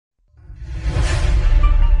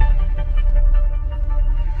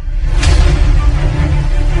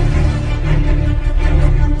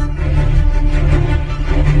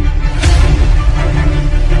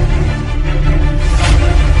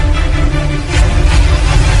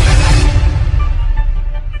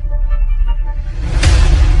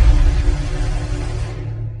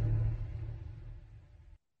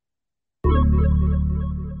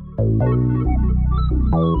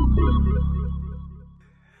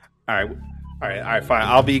All right, all right, all right. Fine.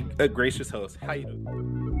 I'll be a gracious host. How you doing?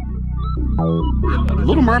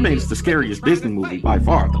 Little Mermaid is the scariest Disney movie by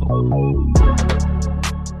far, though.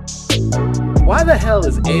 Why the hell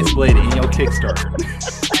is Ace Blade in your Kickstarter?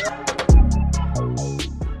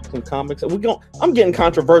 Some comics. I'm getting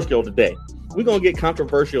controversial today. We're gonna get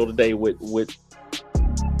controversial today with.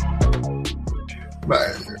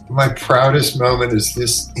 My proudest moment is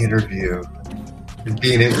this interview and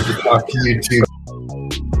being able to talk to you two.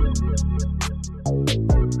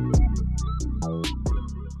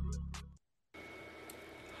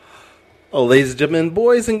 Oh, ladies and gentlemen,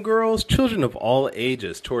 boys and girls, children of all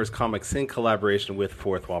ages, Tourist Comics in collaboration with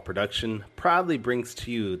Fourth Wall Production proudly brings to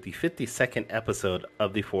you the 52nd episode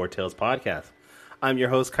of the Four Tales podcast. I'm your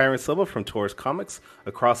host, Kyron Silva from Tourist Comics.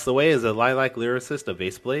 Across the way is a lilac lyricist of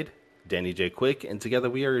Ace Blade, Danny J. Quick, and together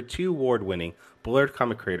we are two award-winning blurred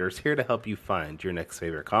comic creators here to help you find your next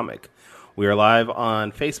favorite comic. We are live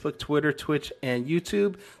on Facebook, Twitter, Twitch, and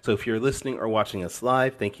YouTube. So if you're listening or watching us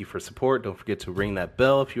live, thank you for support. Don't forget to ring that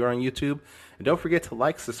bell if you're on YouTube. And don't forget to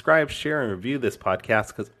like, subscribe, share, and review this podcast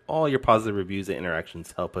because all your positive reviews and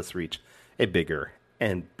interactions help us reach a bigger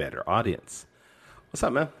and better audience. What's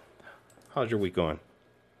up, man? How's your week going?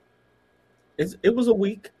 It was a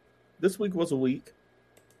week. This week was a week.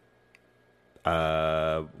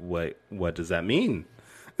 What does that mean?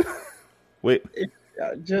 Wait.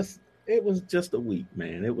 It was just a week,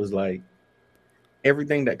 man. It was like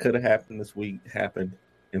everything that could have happened this week happened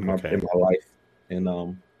in my life,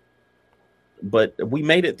 and but we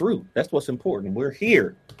made it through. That's what's important. We're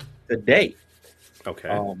here today. Okay.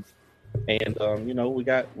 And we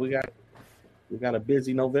got a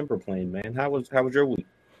busy November planned, man. How was your week?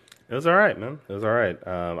 It was all right, man. It was all right.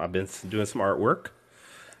 I've been doing some artwork.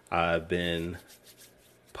 I've been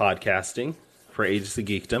podcasting for Ages of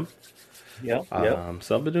Geekdom. Yeah.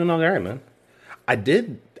 So I've been doing all right, man. I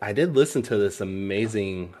did listen to this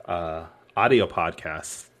amazing audio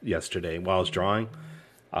podcast yesterday while I was drawing.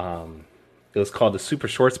 It was called the Super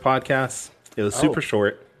Shorts podcast. It was super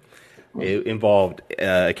short. It involved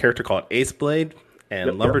a character called Ace Blade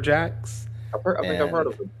and Lumberjacks. I've heard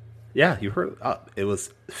of it. Yeah, you heard. It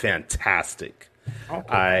was fantastic.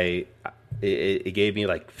 Okay. It gave me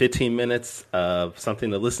like 15 minutes of something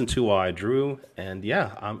to listen to while I drew, and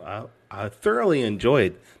yeah, I thoroughly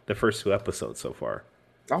enjoyed the first two episodes so far.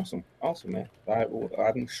 Awesome, man.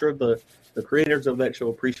 I'm sure the creators of that show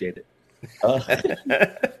appreciate it.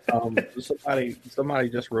 Somebody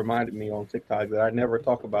just reminded me on TikTok that I never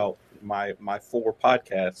talk about my 4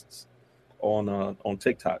 podcasts on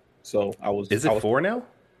TikTok. So I was. Is it 4 now?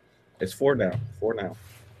 It's 4 now. 4 now.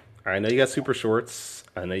 I know you got Super Shorts.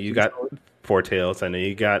 I know you got Four Tales. I know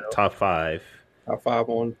you got Top 5. Top 5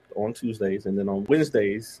 on Tuesdays, and then on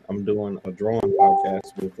Wednesdays I'm doing a drawing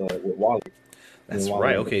podcast with Wally. That's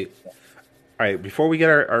right. Okay. All right. Before we get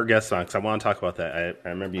our guests on, because I want to talk about that. I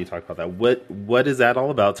remember you talked about that. What is that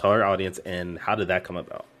all about? Tell our audience, and how did that come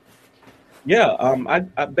about? Yeah.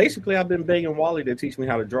 I basically I've been begging Wally to teach me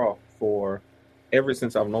how to draw ever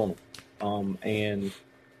since I've known him. And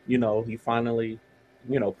he finally,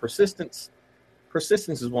 persistence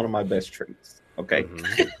is one of my best traits. Okay.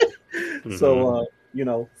 Mm-hmm. So,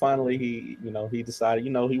 finally he decided,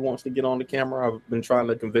 he wants to get on the camera. I've been trying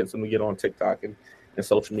to convince him to get on TikTok and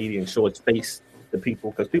social media and show his face to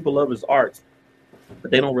people, because people love his art,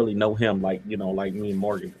 but they don't really know him like me and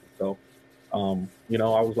Morgan. So, I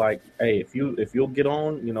was like, hey, if you'll get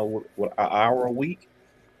on, with an hour a week,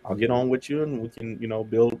 I'll get on with you and we can,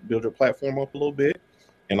 build your platform up a little bit.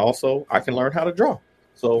 And also I can learn how to draw.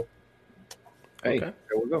 So, hey, there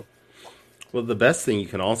we go. Well, the best thing you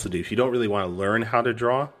can also do, if you don't really want to learn how to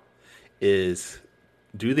draw, is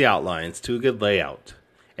do the outlines, do a good layout,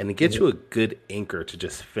 and then get you a good inker to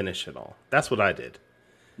just finish it all. That's what I did.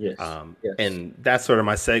 Yes. Yes. And that's sort of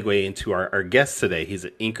my segue into our guest today. He's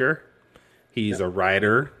an inker. He's a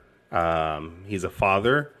writer. He's a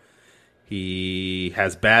father. He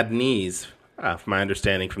has bad knees, from my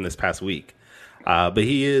understanding from this past week. But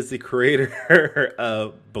he is the creator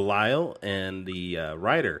of Belial and the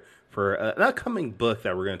writer for an upcoming book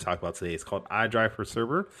that we're going to talk about today. It's called I Drive for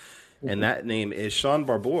Cerber, and that name is Shaun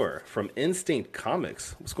Barbour from Instinct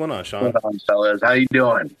Comics. What's going on, Shaun? What's going on, fellas? How you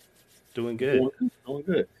doing? Doing good. Doing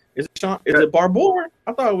good. Is it Shaun? Is it Barbour?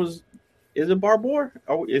 I thought it was. Is it Barbour?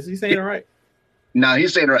 Oh, is he saying it right? No,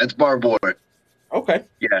 he's saying it right. It's Barbour. Okay.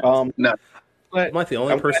 Yeah. No. I'm like the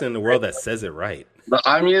only person in the world that says it right. But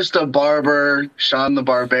I'm used to Barber, Shaun the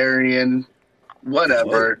Barbarian,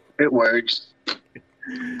 whatever. It works.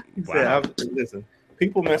 Wow. Listen,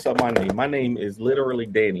 people mess up my name. My name is literally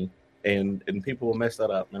Danny, and people will mess that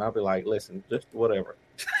up, and I'll be like, listen, just whatever.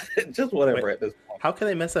 Just whatever Wait, at this point. how can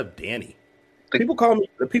they mess up Danny? People want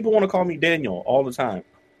to call me Daniel all the time.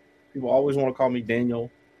 People always want to call me Daniel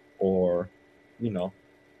or,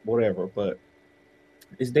 whatever. But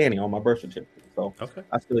it's Danny on my birth certificate. So Okay.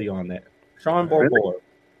 I feel you on that. Shaun Really? Barbour,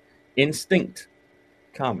 Instinct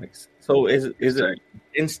Comics. So is it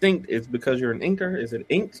Instinct is because you're an inker? Is it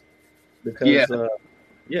inked? Because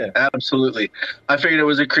Yeah, absolutely. I figured it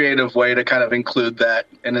was a creative way to kind of include that,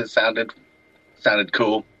 and it sounded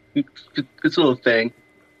cool. It's a little thing.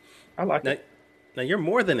 I like it. Now you're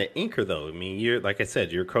more than an inker, though. I mean, you're like I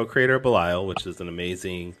said, you're co-creator of Belial, which is an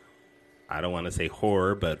amazing, I don't want to say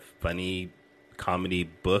horror, but funny comedy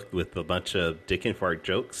book with a bunch of dick and fart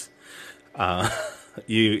jokes.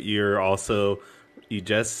 You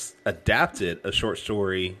just adapted a short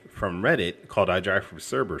story from Reddit called "I Drive for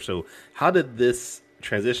Cerber." So how did this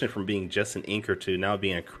transition from being just an inker to now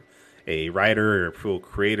being a writer or a full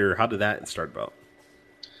creator? How did that start about?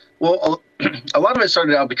 Well, a lot of it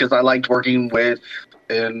started out because I liked working with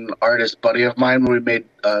an artist buddy of mine when we made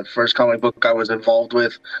first comic book I was involved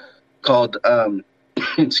with called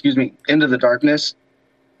excuse me, Into the Darkness.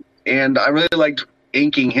 And I really liked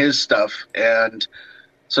inking his stuff. And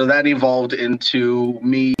so that evolved into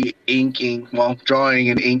me drawing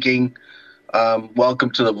and inking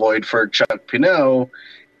Welcome to the Void for Chuck Pinault.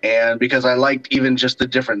 And because I liked even just the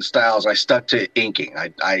different styles, I stuck to inking.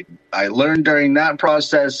 I learned during that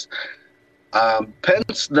process.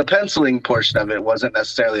 The penciling portion of it wasn't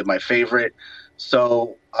necessarily my favorite,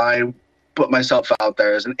 so I put myself out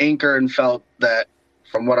there as an inker and felt that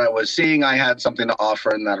from what I was seeing, I had something to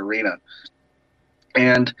offer in that arena.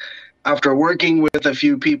 And after working with a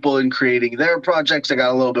few people and creating their projects, I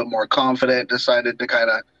got a little bit more confident, decided to kind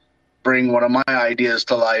of bring one of my ideas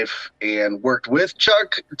to life, and worked with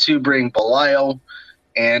Chuck to bring Belial.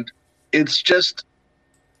 And it's just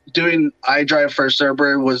doing I Drive for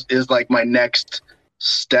Cerber is like my next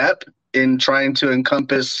step in trying to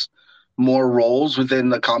encompass more roles within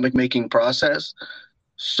the comic making process.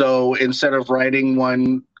 So instead of writing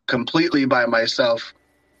one completely by myself,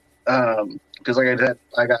 because like I said,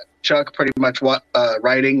 I got Chuck pretty much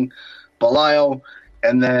writing Belial,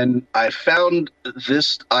 and then I found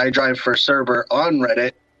this I Drive for Cerber on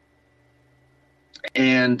Reddit,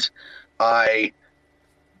 and I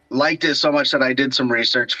liked it so much that I did some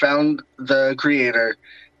research, found the creator,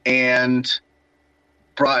 and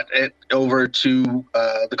brought it over to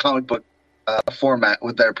the comic book format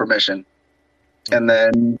with their permission. And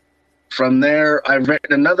then from there, I've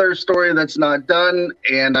written another story that's not done,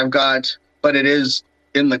 but it is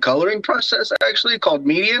in the coloring process actually, called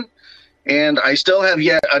Median. And I still have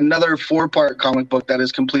yet another 4-part comic book that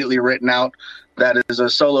is completely written out. That is a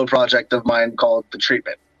solo project of mine called The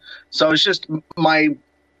Treatment. So it's just my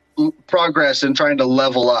progress in trying to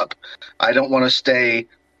level up. I don't want to stay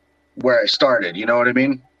where I started. You know what I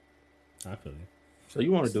mean? I feel you. So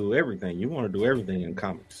you want to do everything. You want to do everything in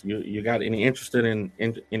comics. You got any interest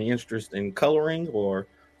in coloring or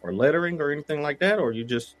lettering or anything like that, or you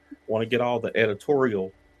just want to get all the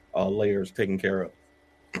editorial layers taken care of?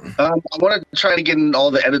 I want to try to get in all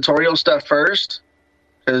the editorial stuff first,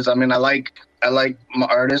 because I mean I like my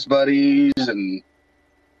artist buddies and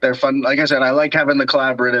they're fun. Like I said, I like having the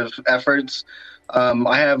collaborative efforts.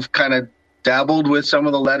 I have kind of dabbled with some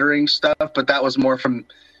of the lettering stuff, but that was more from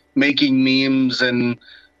making memes and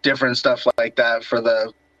different stuff like that for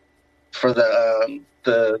the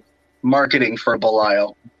marketing for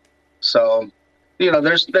Belial. So,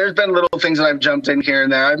 there's been little things that I've jumped in here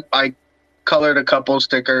and there. I colored a couple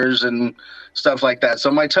stickers and stuff like that. So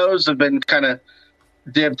my toes have been kind of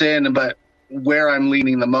dipped in, but where I'm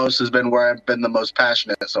leaning the most has been where I've been the most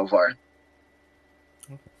passionate so far.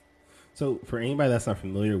 Okay. So for anybody that's not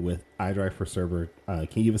familiar with I Drive for Cerber, can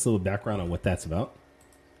you give us a little background on what that's about?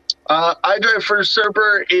 I Drive for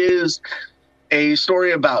Cerber is a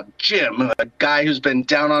story about Jim, a guy who's been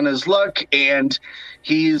down on his luck, and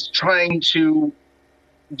he's trying to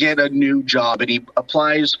get a new job, and he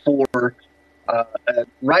applies for a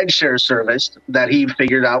rideshare service that he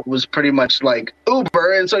figured out was pretty much like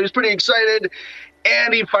Uber, and so he's pretty excited,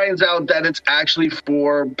 and he finds out that it's actually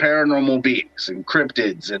for paranormal beings and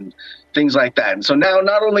cryptids and things like that. And so now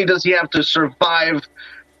not only does he have to survive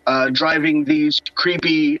driving these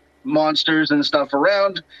creepy monsters and stuff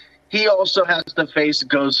around, he also has to face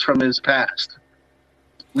ghosts from his past.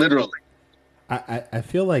 Literally. I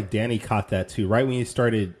feel like Danny caught that too. Right when you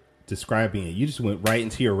started describing it, you just went right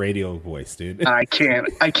into your radio voice, dude. I can't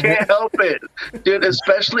help it, dude.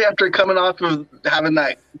 Especially after coming off of having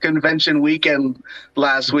that convention weekend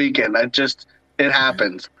last weekend, it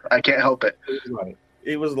happens. I can't help it.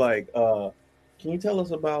 It was like can you tell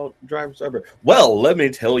us about Driver Server? Well, let me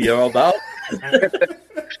tell you about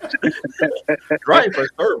Driver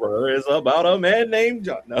Server is about a man named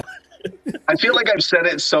John. No. I feel like I've said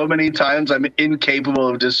it so many times, I'm incapable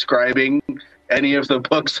of describing any of the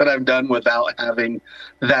books that I've done without having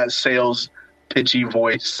that sales pitchy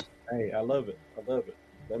voice. Hey, I love it. I love it.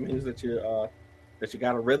 That means that you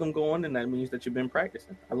got a rhythm going, and that means that you've been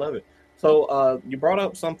practicing. I love it. So you brought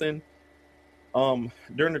up something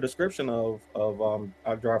during the description of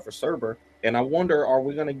our Driver Server, and I wonder, are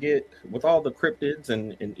we going to get, with all the cryptids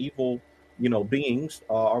and evil, beings,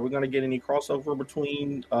 are we going to get any crossover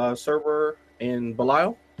between Server and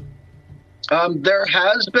Belial? There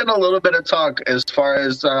has been a little bit of talk as far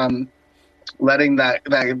as letting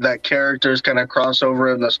that characters kind of cross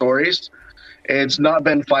over in the stories. It's not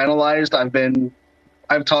been finalized.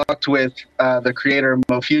 I've talked with the creator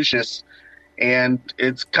Mofucius, and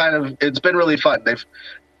it's been really fun.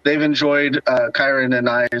 They've enjoyed Kyron and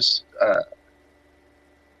I's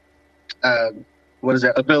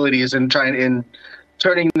abilities in turning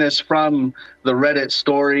this from the Reddit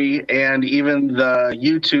story and even the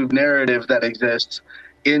YouTube narrative that exists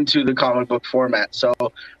into the comic book format. So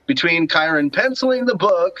between Kyron penciling the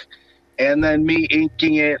book and then me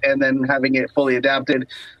inking it and then having it fully adapted,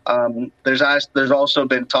 there's also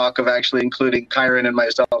been talk of actually including Kyron and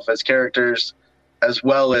myself as characters, as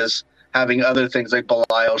well as having other things like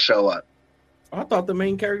Belial show up. I thought the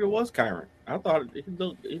main character was Kyron. I thought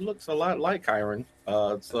he looks a lot like Kyron.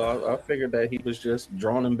 So I figured that he was just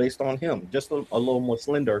drawn him based on him, just a little more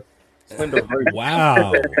slender version.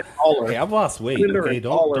 Wow. Hey, I've lost weight. Okay,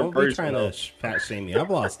 don't be trying to fat shame me. I've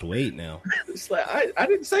lost weight now. It's like, I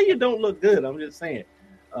didn't say you don't look good. I'm just saying,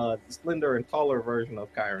 the slender and taller version of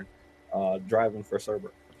Kyron, driving for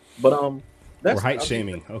Server. But that's we're height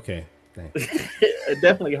shaming. Okay, thanks.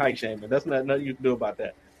 Definitely height shaming. That's nothing you can do about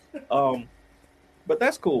that. But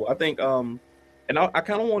that's cool. I think, and I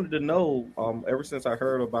kind of wanted to know, ever since I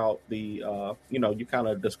heard about the, you kind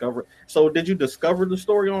of discovered. So did you discover the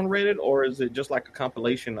story on Reddit, or is it just like a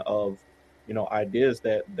compilation of, ideas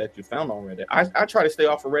that you found on Reddit? I try to stay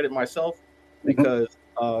off of Reddit myself because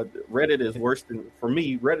Reddit is worse than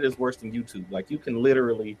YouTube. Like, you can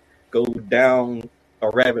literally go down a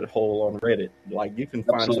rabbit hole on Reddit. Like, you can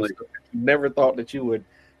find some stuff that you never thought that you would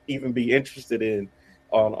even be interested in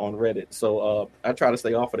on Reddit. So I try to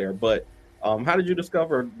stay off of there. But how did you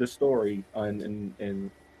discover the story,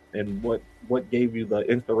 and what gave you the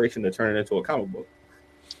inspiration to turn it into a comic book?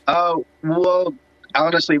 Well,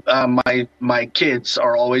 honestly, my kids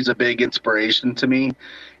are always a big inspiration to me.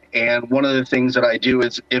 And one of the things that I do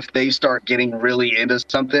is if they start getting really into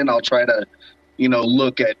something, I'll try to,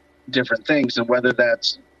 look at different things, and whether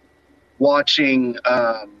that's watching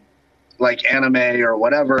like anime or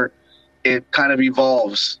whatever, it kind of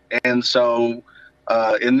evolves. And so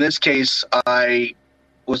in this case, I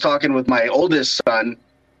was talking with my oldest son,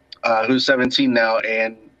 who's 17 now,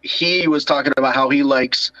 and he was talking about how he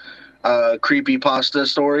likes creepypasta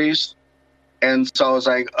stories. And so I was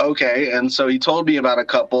like, okay. And so he told me about a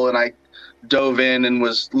couple, and I dove in and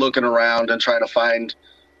was looking around and trying to find,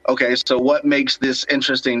 okay, so what makes this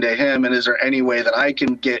interesting to him, and is there any way that I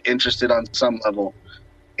can get interested on some level?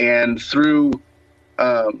 And through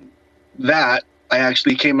that, I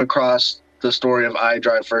actually came across the story of I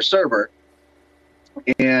Drive for Server.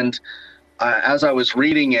 And as I was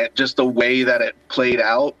reading it, just the way that it played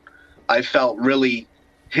out, I felt really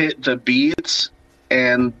hit the beats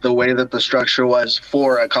and the way that the structure was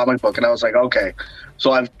for a comic book. And I was like, okay,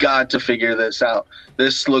 so I've got to figure this out.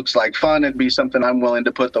 This looks like fun. It'd be something I'm willing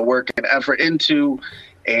to put the work and effort into.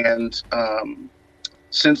 And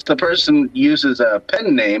since the person uses a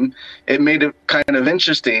pen name, it made it kind of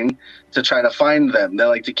interesting to try to find them. They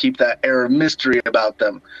like to keep that air of mystery about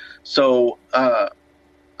them. So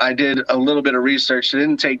I did a little bit of research. It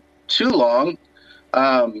didn't take too long.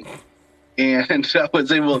 And I was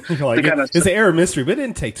able to kind of... It's an air of mystery, but it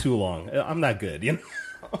didn't take too long. I'm not good,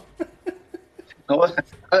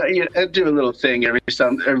 I do a little thing every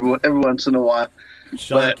once in a while.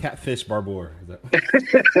 Shaun Catfish Barbour.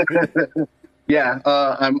 Yeah,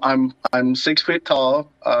 I'm 6 feet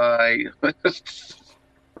tall. I can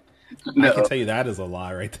tell you that is a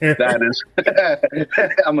lie right there. That is,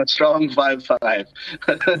 I'm a strong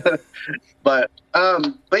 5'5". But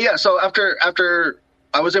yeah. So after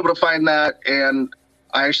I was able to find that, and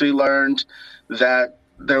I actually learned that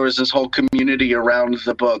there was this whole community around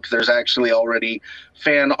the book. There's actually already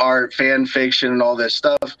fan art, fan fiction, and all this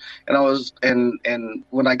stuff. And I was and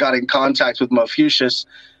when I got in contact with Mofucius,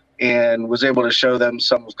 and was able to show them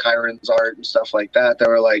some of Kyron's art and stuff like that. They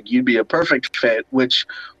were like, you'd be a perfect fit, which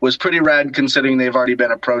was pretty rad considering they've already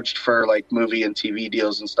been approached for like movie and TV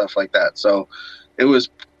deals and stuff like that. So it was,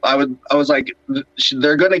 I was like,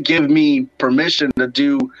 they're going to give me permission to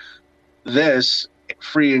do this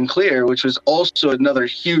free and clear, which was also another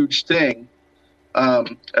huge thing.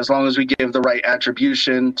 As long as we give the right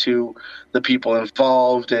attribution to the people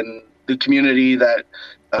involved and the community that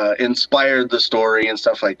inspired the story and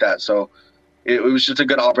stuff like that. So it was just a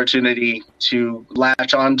good opportunity to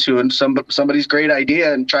latch on to somebody's great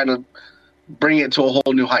idea and try to bring it to a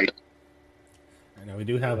whole new height. I know we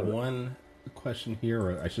do have one question here,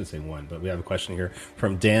 or I should say one, but we have a question here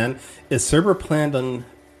from Dan. Is Cerber planned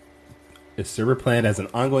as an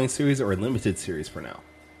ongoing series or a limited series for now?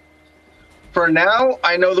 For now,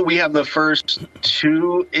 I know that we have the first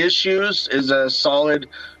 2 issues is a solid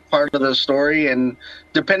part of the story, and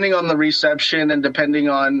depending on the reception and depending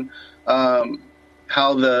on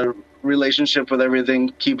how the relationship with everything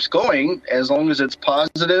keeps going, as long as it's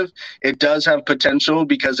positive, it does have potential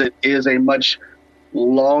because it is a much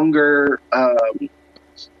longer,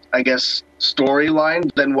 I guess,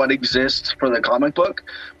 storyline than what exists for the comic book.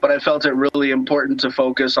 But I felt it really important to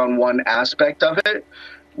focus on one aspect of it,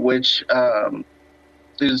 which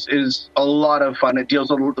is a lot of fun. It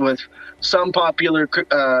deals with some popular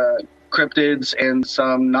cryptids and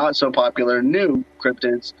some not so popular new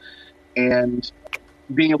cryptids, and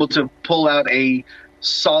being able to pull out a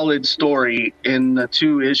solid story in the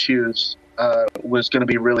 2 issues was going to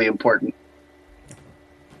be really important.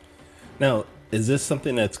 Now, is this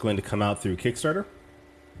something that's going to come out through Kickstarter?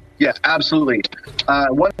 Yes, absolutely.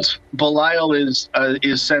 Once Belial is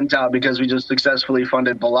sent out, because we just successfully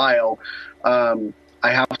funded Belial,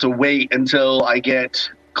 I have to wait until I get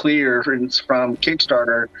clearance from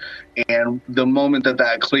Kickstarter, and the moment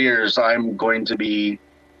that clears, I'm going to be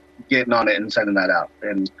getting on it and sending that out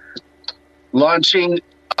and launching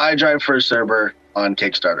iDrive for Cerber on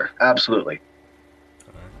Kickstarter. Absolutely.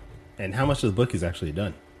 And how much of the book is actually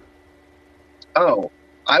done? Oh,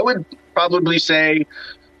 I would probably say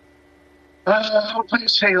like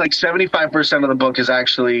 75% of the book is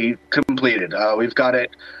actually completed. We've got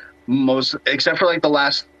it most, except for like the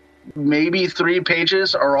last maybe 3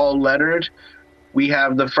 pages are all lettered. We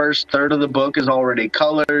have the first third of the book is already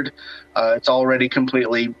colored. It's already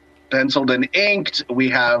completely penciled and inked. We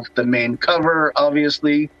have the main cover,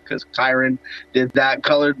 obviously, because Kyron did that,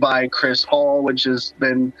 colored by Chris Hall, which has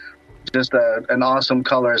been just an awesome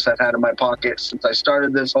colorist I've had in my pocket since I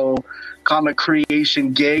started this whole comic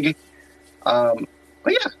creation gig. But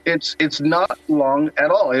yeah, it's not long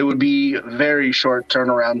at all. It would be very short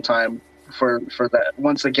turnaround time for that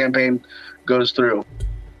once the campaign goes through.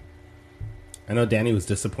 I know Danny was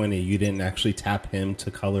disappointed you didn't actually tap him to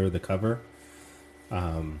color the cover.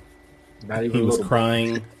 Not even he was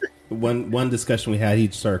crying. One discussion we had, he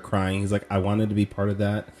started crying. He's like, I wanted to be part of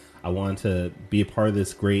that. I wanted to be a part of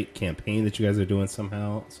this great campaign that you guys are doing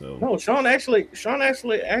somehow. So no, Shaun actually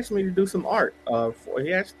asked me to do some art.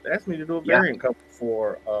 He asked me to do a variant cover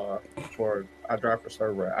for iDrive for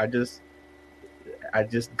Cerber. I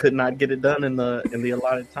just could not get it done in the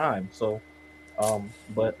allotted time. So,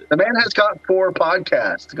 but the man has got 4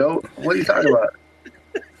 podcasts. Go, what are you talking about?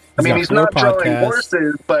 I mean, he's not drawing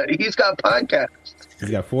horses, but he's got podcasts.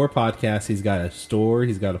 He's got 4 podcasts. He's got a store.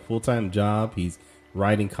 He's got a full-time job. He's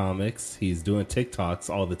writing comics. He's doing TikToks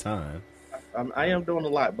all the time. I am doing a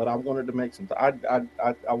lot, but I wanted to make some. I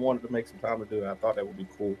wanted to make some time to do it. I thought that would be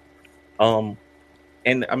cool.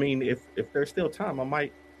 And I mean, if there's still time, I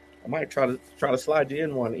might try to slide you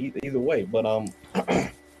in one either way. But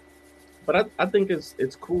but I think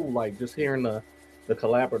it's cool, like just hearing the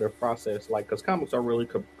collaborative process, like because comics are really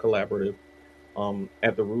collaborative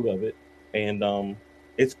at the root of it, and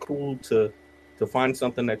it's cool to find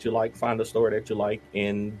something that you like, find a story that you like,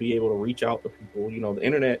 and be able to reach out to people. You know, the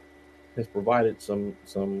internet has provided some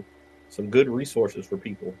good resources for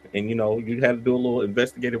people, and you know, you had to do a little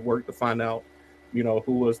investigative work to find out, you know,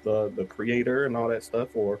 who was the creator and all that stuff,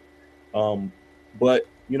 or but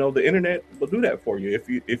you know, the internet will do that for you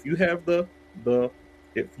if you have the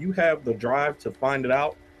drive to find it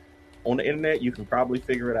out on the internet. You can probably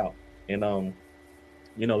figure it out, and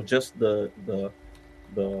you know, just the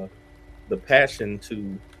passion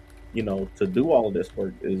to, you know, to do all of this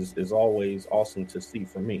work is always awesome to see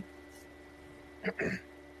for me.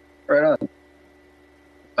 Right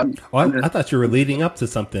on. I thought you were leading up to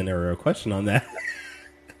something or a question on that.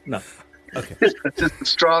 No. Okay. Just a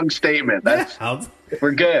strong statement.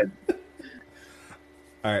 We're good.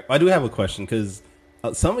 All right. I do have a question because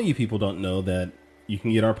some of you people don't know that you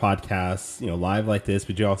can get our podcasts, you know, live like this,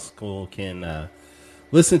 but you also can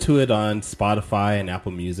listen to it on Spotify and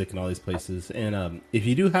Apple Music and all these places. And if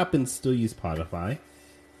you do happen to still use Spotify,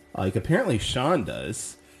 like apparently Shaun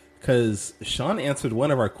does, because Shaun answered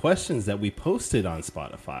one of our questions that we posted on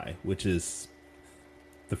Spotify, which is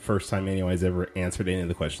the first time anyone's ever answered any of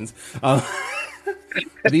the questions.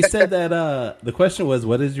 But he said that the question was,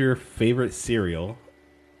 what is your favorite cereal?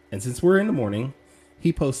 And since we're in the morning,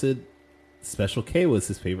 he posted Special K was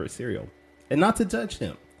his favorite cereal. And not to judge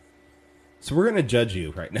him. So we're going to judge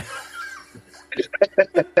you right now.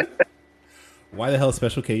 Why the hell is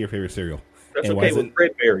Special K your favorite cereal? Special K with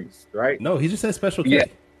red berries, right? No, he just said Special K. Yeah,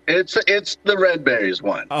 it's the red berries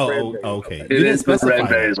one. Oh, okay. It is the red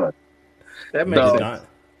berries one. That makes So, sense.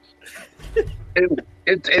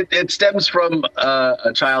 It stems from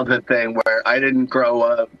a childhood thing where I didn't grow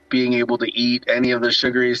up being able to eat any of the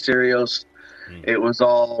sugary cereals. It was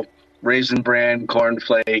all Raisin Bran, Corn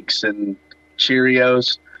Flakes, and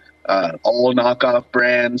Cheerios, all knockoff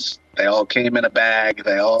brands. They all came in a bag.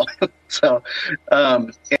 They all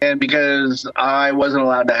and because I wasn't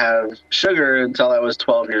allowed to have sugar until I was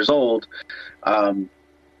 12 years old,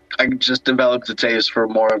 I just developed a taste for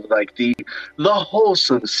more of like the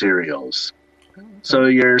wholesome cereals. So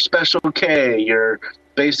your Special K, your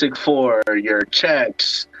Basic 4, your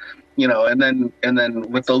Chex, and then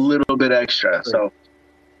with a little bit extra. So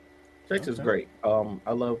Chex is great.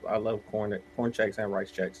 I love corn Chex and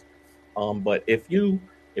rice Chex. But if you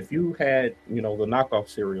had the knockoff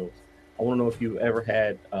cereals, I want to know if you ever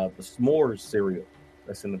had the s'mores cereal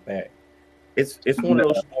that's in the bag. It's one of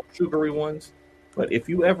those more sugary ones. But if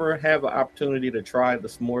you ever have an opportunity to try the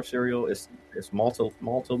s'more cereal, it's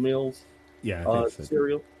Malta Mills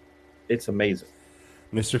cereal. It's amazing.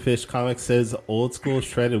 Mr. Fish Comics says old school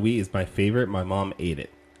shredded wheat is my favorite. My mom ate it.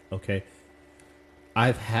 Okay.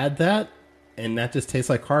 I've had that, and that just tastes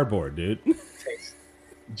like cardboard, dude.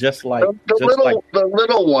 Just like the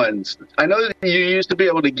little ones. I know that you used to be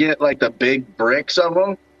able to get like the big bricks of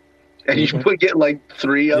them, and you would get like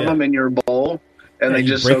 3 of them in your bowl, and they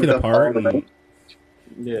just break it apart.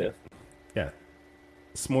 Yeah.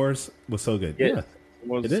 S'mores was so good. Yeah.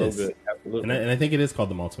 It so is. Good. Absolutely. And I think it is called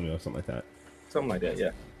the Malta Meal or something like that. Something like that,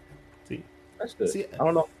 yeah. See, that's good. I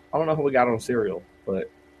don't know how we got on cereal, but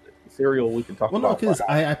cereal we can talk about. Well, no, because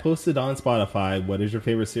I posted on Spotify, what is your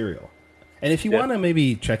favorite cereal? And if you want to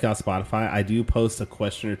maybe check out Spotify, I do post a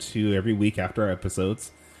question or two every week after our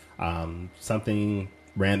episodes. Something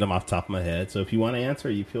random off the top of my head. So if you want to answer,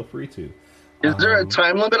 you feel free to. Is there a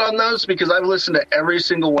time limit on those? Because I've listened to every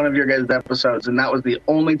single one of your guys' episodes, and that was the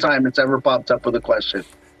only time it's ever popped up with a question.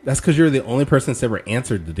 That's because you're the only person that's ever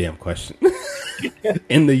answered the damn question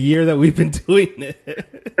in the year that we've been doing it.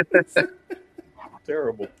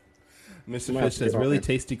 Terrible. Mr. Fish says, really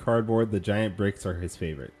tasty cardboard. The giant bricks are his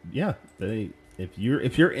favorite. Yeah, if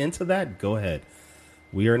you're into that, go ahead.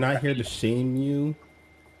 We are not here to shame you.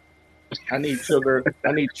 I need sugar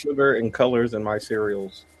and colors in my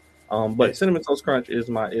cereals. But Cinnamon Toast Crunch is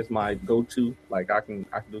my go-to. Like I can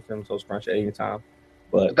do Cinnamon Toast Crunch at any time.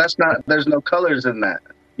 But there's no colors in that.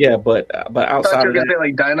 Yeah, but outside of that, say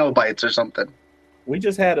like Dino Bites or something. I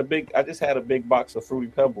just had a big box of Fruity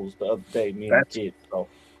Pebbles the other day, me and the kids. So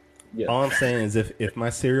yeah. All I'm saying is if my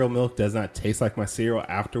cereal milk does not taste like my cereal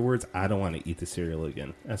afterwards, I don't want to eat the cereal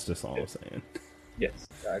again. That's just all I'm saying. Yes,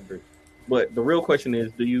 I agree. But the real question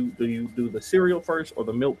is, do you do the cereal first or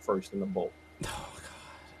the milk first in the bowl? Oh God.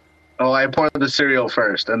 Oh, I pour the cereal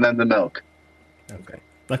first and then the milk. Okay.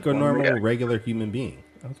 Like a normal, regular human being.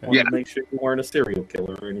 Okay. Want to make sure you weren't a serial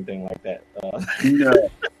killer or anything like that. No.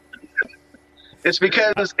 It's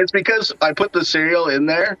because I put the cereal in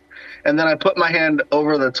there, and then I put my hand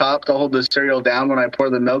over the top to hold the cereal down when I pour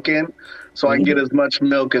the milk in, so I can get as much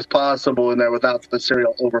milk as possible in there without the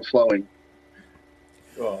cereal overflowing.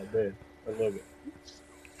 Oh man, I love it.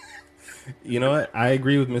 You know what? I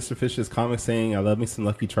agree with Mr. Fish's comment saying, I love me some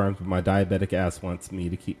Lucky Charms, but my diabetic ass wants me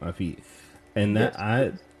to keep my feet. And that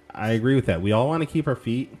I agree with that. We all want to keep our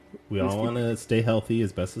feet. We all want to stay healthy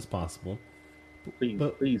as best as possible. Please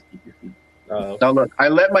keep your feet. Now look, I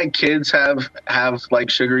let my kids have like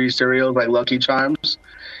sugary cereals like Lucky Charms,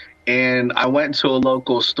 and I went to a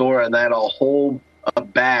local store and they had a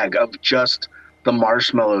bag of just the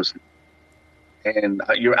marshmallows, and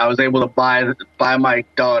I was able to buy my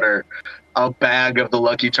daughter a bag of the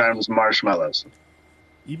Lucky Charms marshmallows.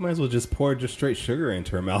 You might as well just pour just straight sugar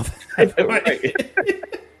into her mouth. Right.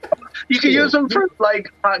 You can use them for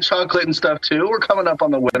like hot chocolate and stuff too. We're coming up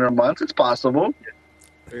on the winter months. It's possible.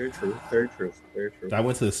 Very true. Very true. Very true. I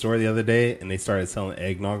went to the store the other day and they started selling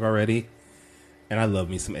eggnog already, and I love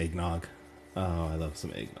me some eggnog. Oh, I love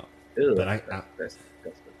some eggnog. Ew, but that's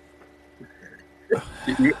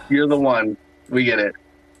You're the one. We get it.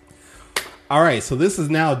 All right, so this is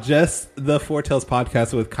now just the Foretales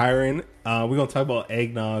podcast with Kyron. We're gonna talk about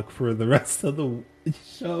eggnog for the rest of the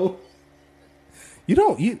show. We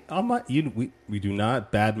do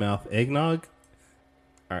not badmouth eggnog.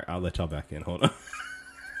 All right, I'll let y'all back in. Hold on.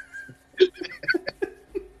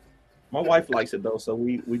 My wife likes it though, so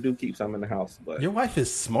we do keep some in the house. But Your wife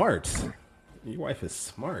is smart.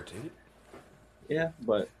 Dude. Yeah,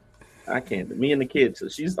 but I can't. Me and the kids.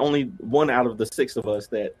 She's only one out of the 6 of us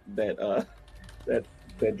that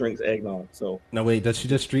drinks eggnog. So No, wait. Does she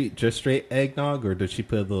just straight eggnog, or does she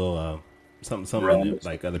put a little something in it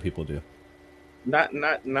like other people do? not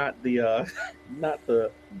the not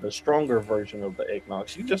the stronger version of the eggnog.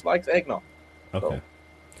 She just likes eggnog. Okay. So.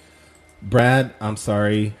 Brad, I'm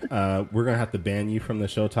sorry. We're gonna have to ban you from the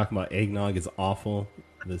show. Talking about eggnog is awful.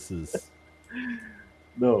 This is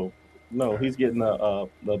No, he's getting the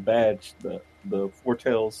badge, the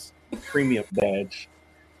Foretales premium badge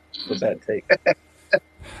for that take.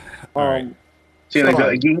 All right.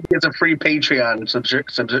 So he gets a free Patreon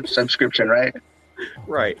subscription, right?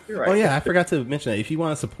 Right. Oh yeah, I forgot to mention that. If you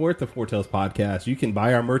want to support the Foretales podcast, you can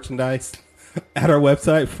buy our merchandise at our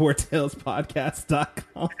website,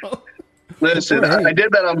 foretalespodcast.com. Listen, I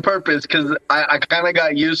did that on purpose because I kind of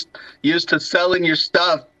got used to selling your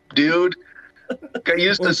stuff, dude. Got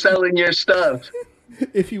used to selling your stuff.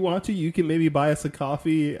 If you want to, you can maybe buy us a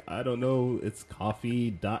coffee. I don't know. It's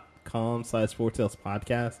coffee.com/Foretales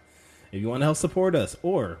podcast. If you want to help support us,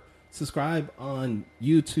 or subscribe on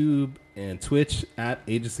YouTube and Twitch at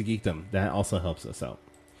Agents of Geekdom. That also helps us out.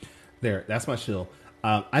 There, that's my shill.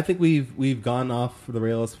 I think we've gone off the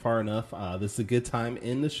rails far enough. This is a good time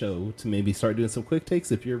in the show to maybe start doing some quick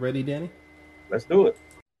takes. If you're ready, Danny, let's do it.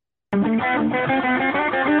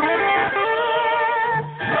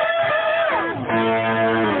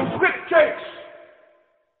 Quick takes.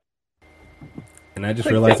 And I just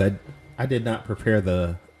realized I did not prepare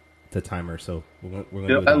the timer, so we're going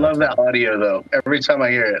to. I love that audio though. Every time I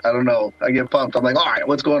hear it, I don't know, I get pumped. I'm like, all right,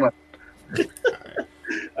 what's going on?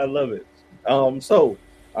 I love it. So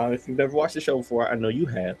if you've never watched the show before, I know you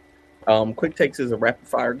have. Quick Takes is a rapid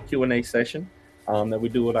fire Q&A session that we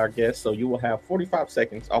do with our guests. So you will have 45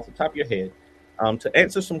 seconds off the top of your head to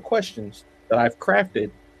answer some questions that I've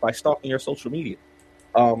crafted by stalking your social media.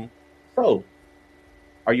 So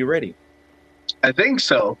are you ready? I think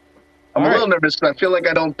so. I'm a little nervous because I feel like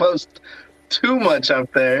I don't post too much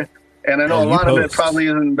up there, and I know a lot of it probably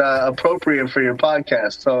isn't appropriate for your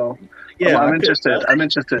podcast. So yeah, I'm interested.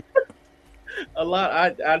 A lot. I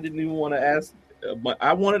didn't even want to ask, but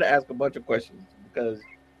I wanted to ask a bunch of questions because,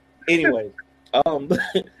 anyways,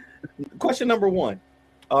 question number 1: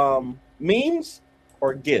 memes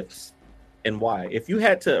or GIFs, and why? If you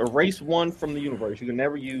had to erase one from the universe, you can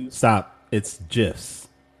never use. Stop. It's GIFs.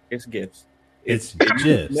 It's GIFs. It's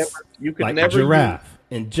GIFs. You can never giraffe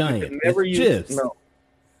and giant. Never use GIFs. No,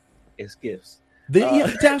 it's GIFs. The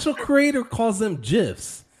actual creator calls them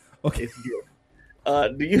GIFs. Okay. It's GIFs.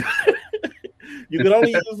 Do you? You can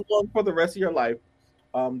only use one for the rest of your life.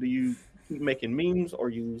 Do you keep making memes or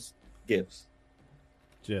use GIFs?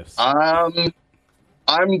 GIFs. I'm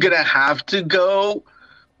gonna have to go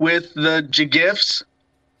with the GIFs,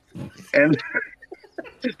 and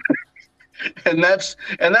and that's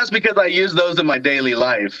because I use those in my daily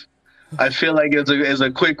life. I feel like it's a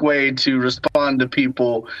quick way to respond to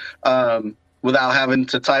people without having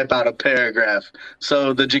to type out a paragraph.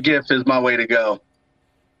 So the GIF is my way to go.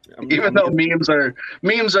 Even though memes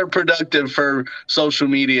are productive for social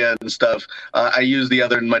media and stuff, I use the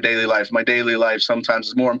other in my daily life. My daily life sometimes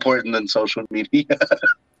is more important than social media.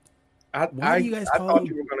 I thought you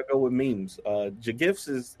were going to go with memes. GIFs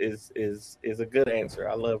is a good answer.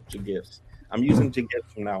 I love GIFs. I'm using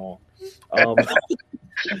GIFs from now on.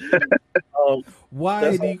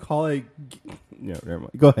 Why do you call it? No, never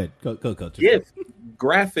mind. Go ahead. Go. GIF,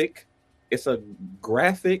 graphic. It's a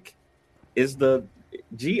graphic. Is the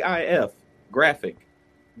GIF graphic?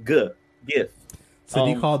 GIF. So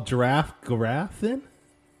do you call giraffe then?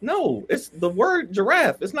 No, it's the word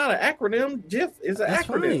giraffe. It's not an acronym. GIF is an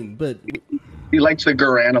acronym. Fine, but he likes the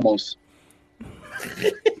animals.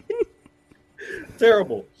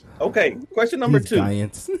 Terrible. Okay, question number 2.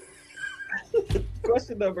 Giants.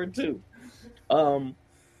 Question number 2.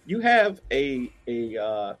 You have an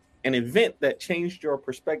event that changed your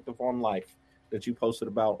perspective on life that you posted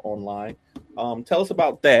about online. Tell us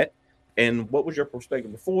about that, and what was your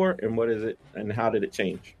perspective before, and what is it, and how did it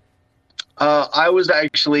change? I was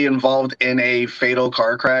actually involved in a fatal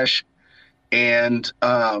car crash, and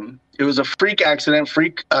it was a freak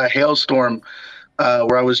hailstorm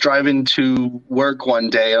where I was driving to work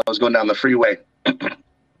one day. I was going down the freeway,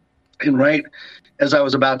 And right as I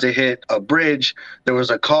was about to hit a bridge, there was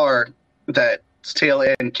a car that tail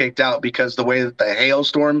end kicked out because the way that the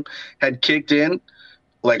hailstorm had kicked in,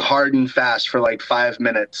 like hard and fast for like 5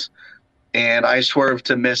 minutes. And I swerved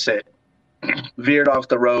to miss it, veered off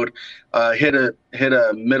the road, hit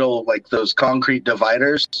a middle, like those concrete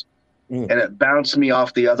dividers, and it bounced me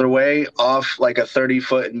off the other way, off like a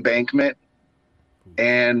 30-foot embankment,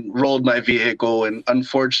 and rolled my vehicle. And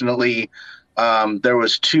unfortunately, there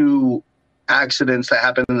was 2 accidents that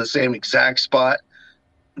happened in the same exact spot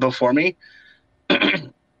before me.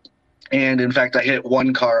 And in fact, I hit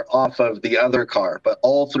one car off of the other car, but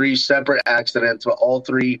all 3 separate accidents, but all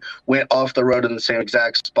 3 went off the road in the same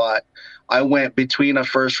exact spot. I went between a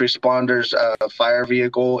first responder's fire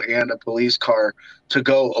vehicle and a police car to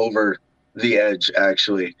go over the edge,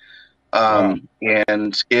 actually. And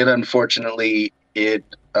it unfortunately,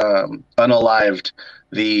 unalived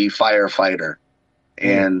the firefighter.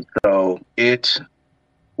 And so it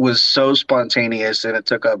was so spontaneous, and it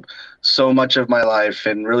took up so much of my life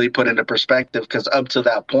and really put into perspective, because up to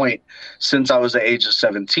that point, since I was the age of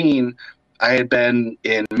 17, I had been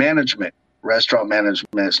in management, restaurant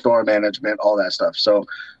management, store management, all that stuff. So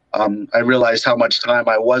I realized how much time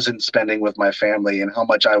I wasn't spending with my family and how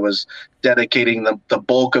much I was dedicating the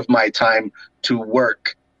bulk of my time to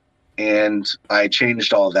work. And I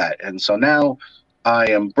changed all that. And so now I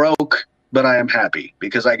am broke, but I am happy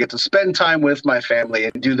because I get to spend time with my family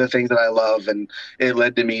and do the things that I love. And it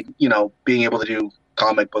led to me, being able to do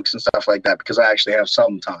comic books and stuff like that because I actually have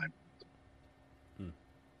some time.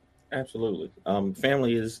 Absolutely.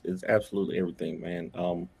 Family is absolutely everything,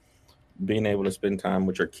 man. Being able to spend time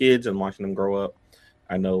with your kids and watching them grow up.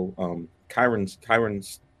 I know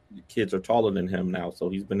Kyron's kids are taller than him now, so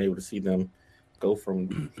he's been able to see them go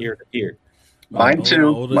from here to here. Mine too. My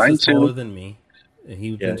oldest is taller than me. And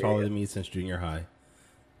he's been taller than me since junior high.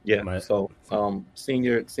 Yeah. Seeing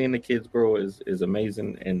the kids grow is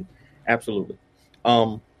amazing, and absolutely.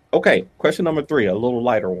 Okay. Question number 3, a little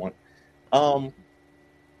lighter one.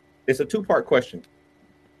 It's a 2-part question.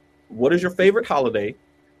 What is your favorite holiday?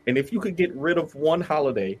 And if you could get rid of one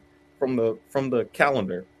holiday from the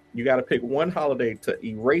calendar, you got to pick one holiday to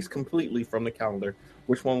erase completely from the calendar.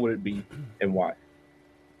 Which one would it be, and why?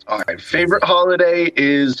 All right. Favorite holiday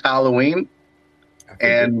is Halloween.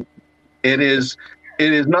 And it is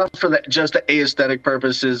not for just the aesthetic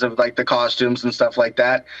purposes of like the costumes and stuff like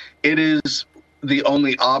that. It is the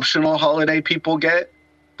only optional holiday people get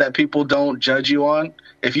that people don't judge you on.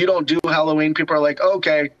 If you don't do Halloween, people are like,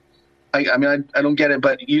 okay. I don't get it,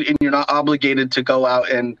 but you're not obligated to go out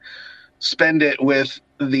and spend it with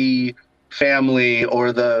the family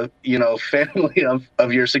or the family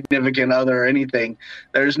of your significant other or anything.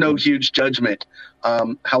 There's no huge judgment.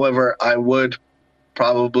 However, I would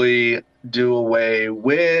probably do away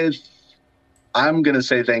with, I'm going to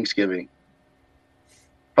say Thanksgiving.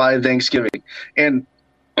 Probably Thanksgiving. And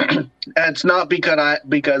it's not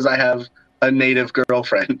because I have a native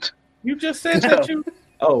girlfriend. You just said that you...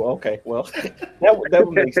 Oh, okay. Well, that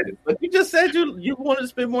would make sense. But you just said you wanted to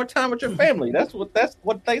spend more time with your family. That's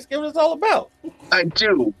what Thanksgiving is all about. I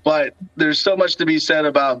do, but there's so much to be said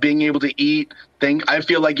about being able to eat. I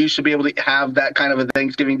feel like you should be able to have that kind of a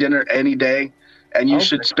Thanksgiving dinner any day, and you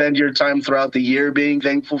should spend your time throughout the year being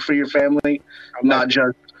thankful for your family, not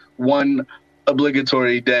just one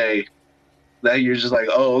obligatory day that you're just like,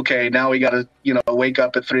 oh, okay, now we got to wake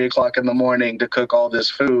up at 3:00 in the morning to cook all this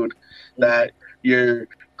food that your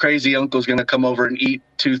crazy uncle's going to come over and eat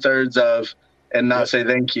 2/3 of and not say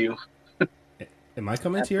thank you. Am I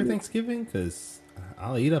coming to your Thanksgiving? Because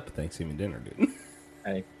I'll eat up a Thanksgiving dinner, dude.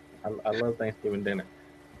 Hey, I love Thanksgiving dinner.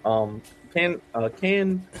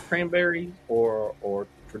 Canned cranberry or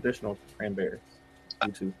traditional cranberries?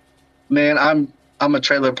 You two. Man, I'm a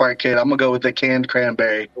trailer park kid. I'm gonna go with the canned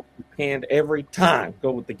cranberry. Canned every time. Go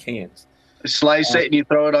with the cans. Slice it and you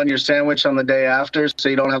throw it on your sandwich on the day after, so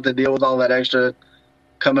you don't have to deal with all that extra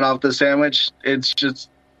coming off the sandwich. It's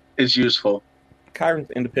useful. Kyron's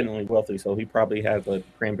independently wealthy, so he probably has a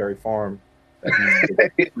cranberry farm. I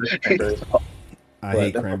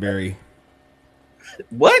hate cranberry.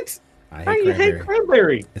 What? I hate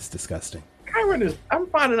cranberry. It's disgusting. Kyron I'm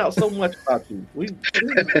finding out so much about you.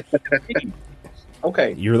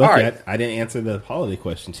 Okay. You're lucky I didn't answer the holiday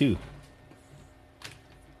question too.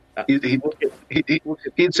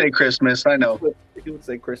 He'd say Christmas. I know. He would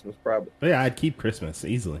say Christmas probably. But yeah, I'd keep Christmas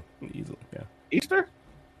easily. Yeah. Easter?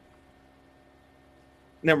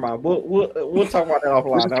 Never mind. We'll talk about that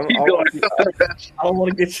offline. I don't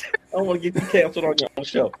want to get you canceled on your own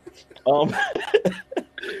show.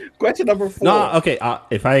 Question number 4. No, okay.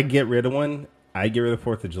 If I get rid of one, I get rid of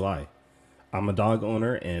 4th of July. I'm a dog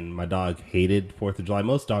owner, and my dog hated 4th of July.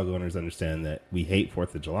 Most dog owners understand that we hate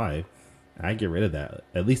 4th of July. I get rid of that.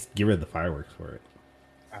 At least get rid of the fireworks for it.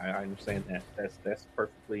 I understand that. That's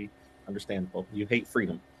perfectly understandable. You hate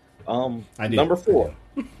freedom. I do. Number 4.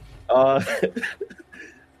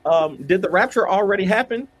 Did the rapture already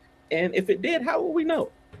happen? And if it did, how will we know?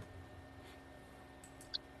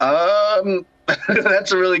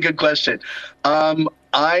 That's a really good question.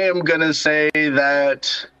 I am gonna say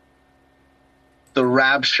that the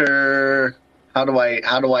rapture. How do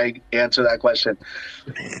I answer that question?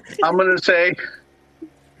 I'm gonna say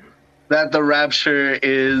that the rapture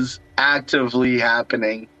is actively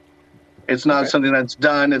happening. It's not something that's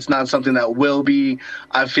done. It's not something that will be.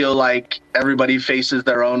 I feel like everybody faces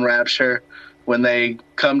their own rapture when they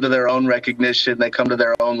come to their own recognition. They come to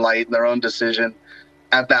their own light, their own decision.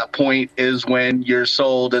 At that point is when your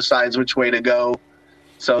soul decides which way to go.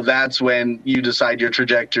 So that's when you decide your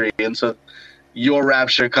trajectory. And so your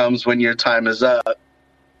rapture comes when your time is up,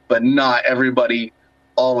 but not everybody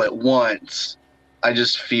all at once. I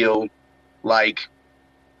just feel like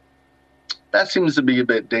that seems to be a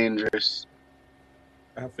bit dangerous.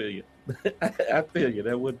 I feel you. I feel you.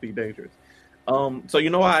 That would be dangerous. So you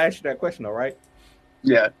know why I asked you that question, though, right?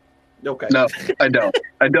 Yeah. Okay. No, I don't.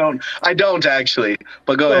 I don't actually.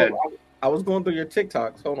 But go ahead. I was going through your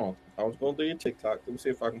TikToks. Hold on. I was going through your TikTok. Let me see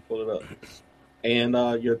if I can pull it up. And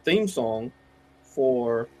your theme song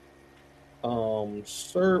for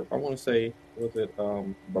Sir, I want to say, was it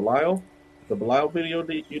Belial? The Belial video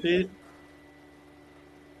that you did?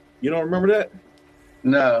 You don't remember that?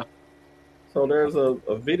 No. So there's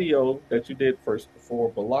a video that you did first for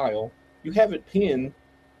Belial. You have it pinned.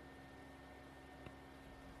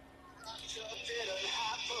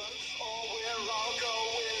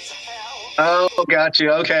 Oh, got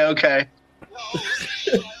you. Okay.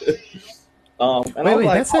 Wait,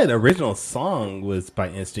 that said original song was by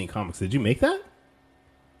Instinct Comics. Did you make that?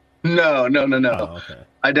 No. Oh, okay.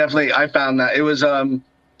 I found that it was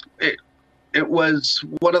it was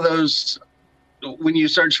one of those, when you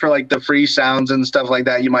search for like the free sounds and stuff like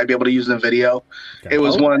that, you might be able to use in the video. Okay. It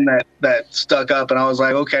was one that stuck up, and I was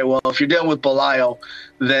like, okay, well, if you're dealing with Belial,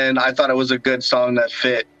 then I thought it was a good song that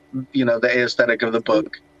fit, the aesthetic of the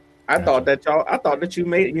book. I thought that you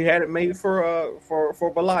had it made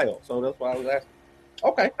for Belial, so that's why I was asking.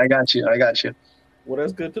 Okay, I got you. Well,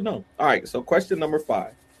 that's good to know. All right, so question number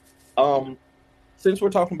 5. Since we're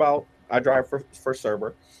talking about I drive for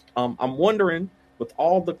server, I'm wondering, with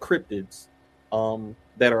all the cryptids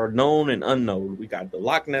that are known and unknown, we got the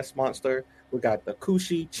Loch Ness monster, we got the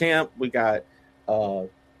Kushi champ, we got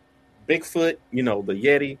Bigfoot, the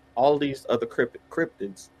Yeti, all these other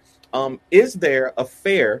cryptids. Is there a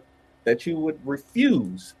fare that you would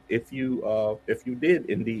refuse if you did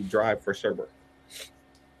indeed drive for Cerber?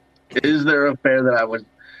 Is there a fare that I would?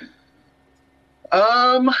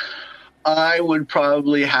 I would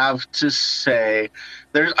probably have to say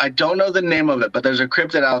I don't know the name of it, but there's a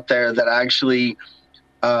cryptid out there that actually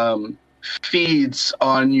feeds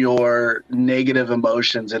on your negative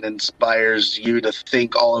emotions and inspires you to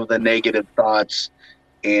think all of the negative thoughts,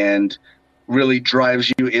 and really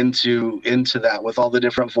drives you into that with all the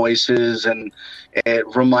different voices, and it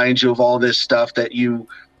reminds you of all this stuff that you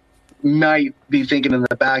might be thinking in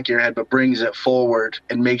the back of your head, but brings it forward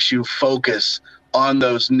and makes you focus on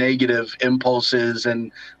those negative impulses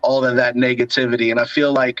and all of that negativity. And I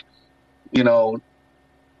feel like,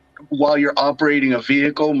 while you're operating a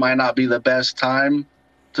vehicle, might not be the best time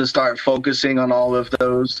to start focusing on all of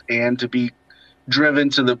those and to be driven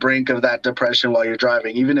to the brink of that depression while you're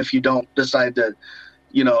driving. Even if you don't decide to,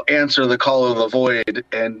 answer the call of the void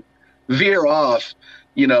and veer off,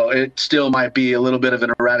 it still might be a little bit of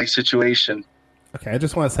an erratic situation. Okay, I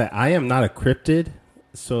just want to say I am not a cryptid,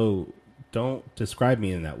 so don't describe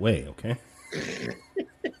me in that way, okay?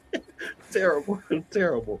 Terrible.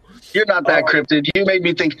 You're not that cryptid. You made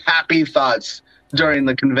me think happy thoughts during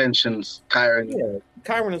the conventions, Kyron. Yeah,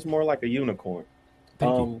 Kyron is more like a unicorn.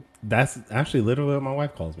 Thank you. That's actually literally what my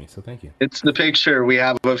wife calls me, so thank you. It's the picture we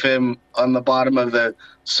have of him on the bottom of the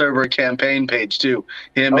server campaign page, too.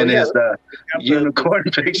 Him in his unicorn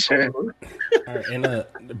picture. All right, and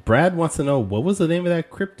Brad wants to know, what was the name of that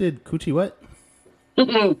cryptid? Coochie what?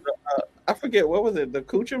 I forget, what was it? The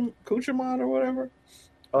Coochimon or whatever?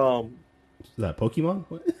 Is that Pokemon?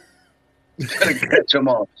 What? Gotta catch them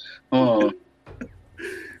all. Oh.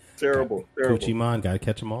 Terrible. Coochimon, gotta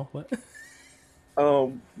catch them all? What?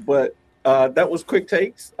 But that was Quick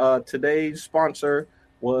Takes. Today's sponsor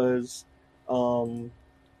was I don't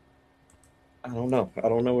know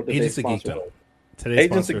what the Agents of sponsor Geekdom. was. Today's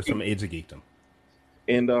sponsor is from Age of Geekdom.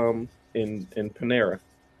 And in Panera.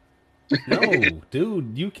 No,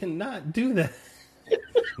 dude, you cannot do that.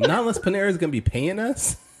 Not unless Panera is going to be paying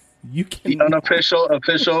us. You can. The unofficial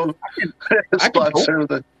sponsor of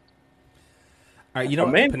the. All right, you know A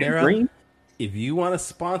what, man can Panera? dream. If you want to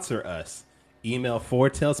sponsor us, email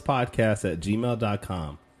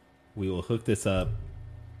fourtailspodcast@gmail.com. We will hook this up,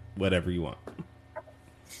 whatever you want.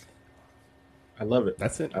 I love it.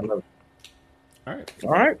 That's it. I love it. All right.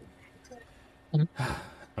 All right.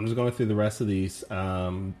 I'm just going through the rest of these.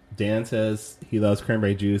 Dan says he loves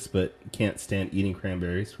cranberry juice, but can't stand eating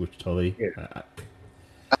cranberries, which totally. Yeah.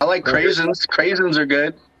 I like craisins. Craisins are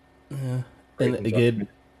good. And Craisins again,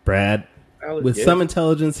 Brad, with some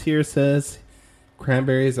intelligence here, says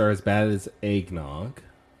cranberries are as bad as eggnog.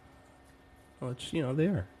 Which, they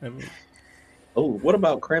are. I mean, oh, what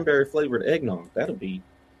about cranberry flavored eggnog?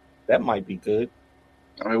 That might be good.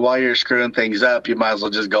 I mean, while you're screwing things up, you might as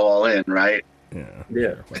well just go all in, right? Yeah.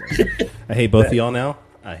 Sure, I hate both of y'all now.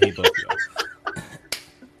 I hate both of y'all.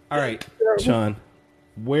 All right, Shaun,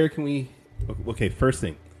 where can we... Okay, first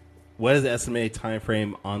thing. What is the estimated time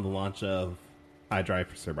frame on the launch of iDrive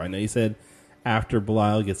for Server? I know you said after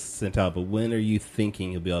Belial gets sent out, but when are you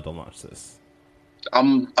thinking you'll be able to launch this?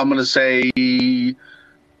 I'm gonna say I'm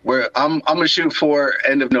gonna shoot for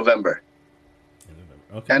end of November.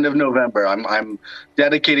 Okay. End of November. I'm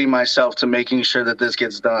dedicating myself to making sure that this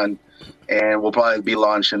gets done, and we'll probably be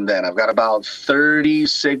launching then. I've got about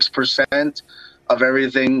 36% of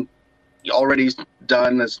everything already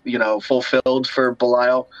done, as fulfilled for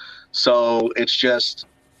Belial. So it's just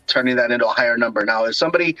turning that into a higher number. Now, if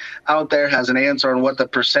somebody out there has an answer on what the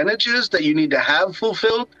percentage is that you need to have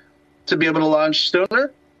fulfilled to be able to launch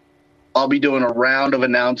sooner, I'll be doing a round of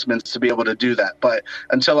announcements to be able to do that. But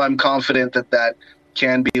until I'm confident that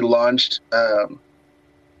can be launched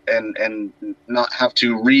and not have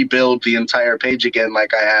to rebuild the entire page again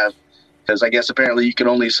like I have, because I guess apparently you can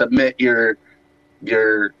only submit your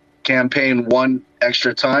campaign one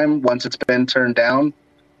extra time once it's been turned down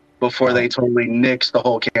before they totally nix the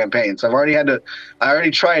whole campaign. So I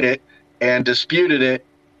already tried it and disputed it,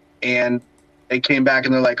 and it came back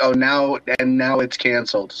and they're like, oh, now it's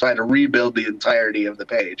canceled. So I had to rebuild the entirety of the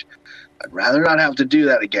page. I'd rather not have to do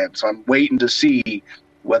that again. So I'm waiting to see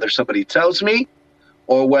whether somebody tells me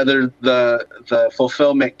or whether the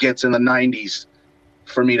fulfillment gets in the 90s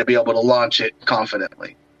for me to be able to launch it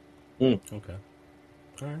confidently. Okay. All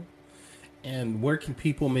right. And where can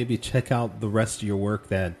people maybe check out the rest of your work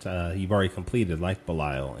that you've already completed, like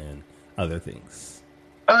Belial and other things?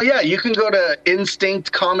 Yeah, you can go to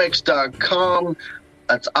instinctcomics.com.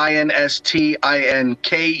 That's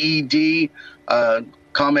INSTINKED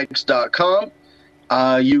comics.com.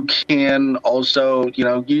 You can also,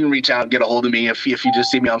 you can reach out and get a hold of me if you just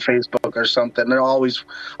see me on Facebook or something. I'm always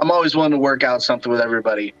willing to work out something with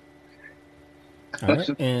everybody. All right.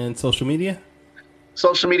 And social media?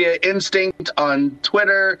 Social media, Instinct on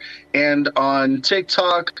Twitter and on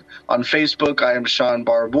TikTok. On Facebook, I am Shaun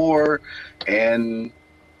Barbour. And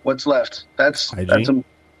what's left? What's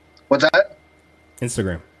that?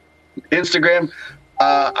 Instagram.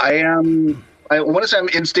 I want to say I'm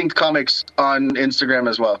Instinct Comics on Instagram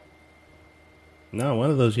as well. No, one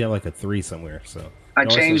of those you have like a 3 somewhere. So I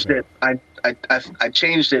changed it. I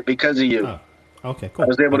changed it because of you. Oh, okay, cool. I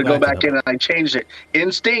was able to go back in and I changed it.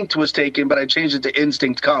 Instinct was taken, but I changed it to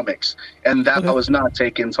Instinct Comics, and that was not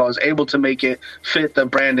taken. So I was able to make it fit the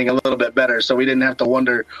branding a little bit better, so we didn't have to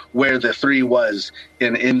wonder where the 3 was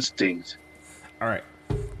in Instinct. All right.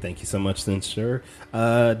 Thank you so much, then, sir.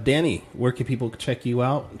 Danny, where can people check you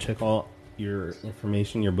out? Check all your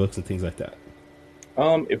information, your books, and things like that.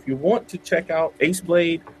 If you want to check out Ace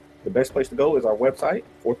Blade, the best place to go is our website,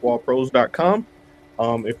 fourthwallpros.com.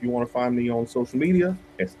 If you want to find me on social media,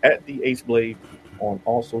 it's at the Ace Blade on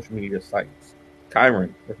all social media sites.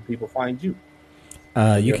 Kyron, where can people find you?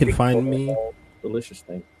 You can find me. Delicious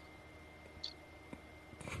thing.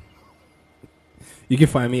 You can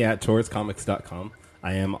find me at torrescomics.com.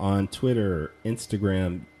 I am on Twitter,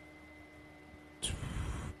 Instagram.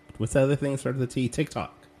 What's the other thing that started with a T?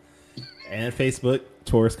 TikTok. And Facebook,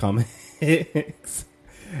 Taurus Comics.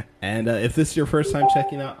 And if this is your first time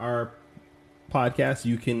checking out our podcast,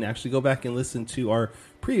 you can actually go back and listen to our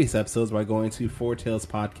previous episodes by going to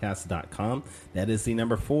fourtailspodcast.com. That is the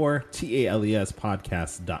number 4, TALES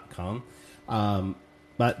podcast.com.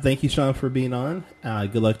 But thank you, Shaun, for being on.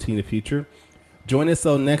 Good luck to you in the future. Join us,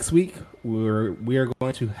 though, next week. We are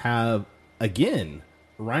going to have, again,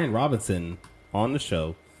 Ryan Robinson on the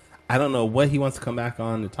show. I don't know what he wants to come back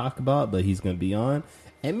on to talk about, but he's going to be on.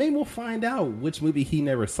 And maybe we'll find out which movie he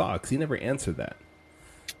never saw, because he never answered that.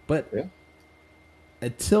 But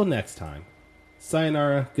until next time,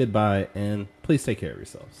 sayonara, goodbye, and please take care of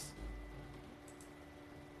yourselves.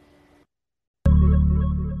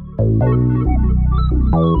 I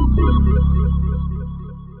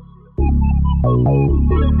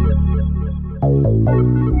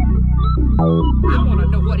want to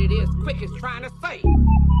know what it is Quick is trying to say.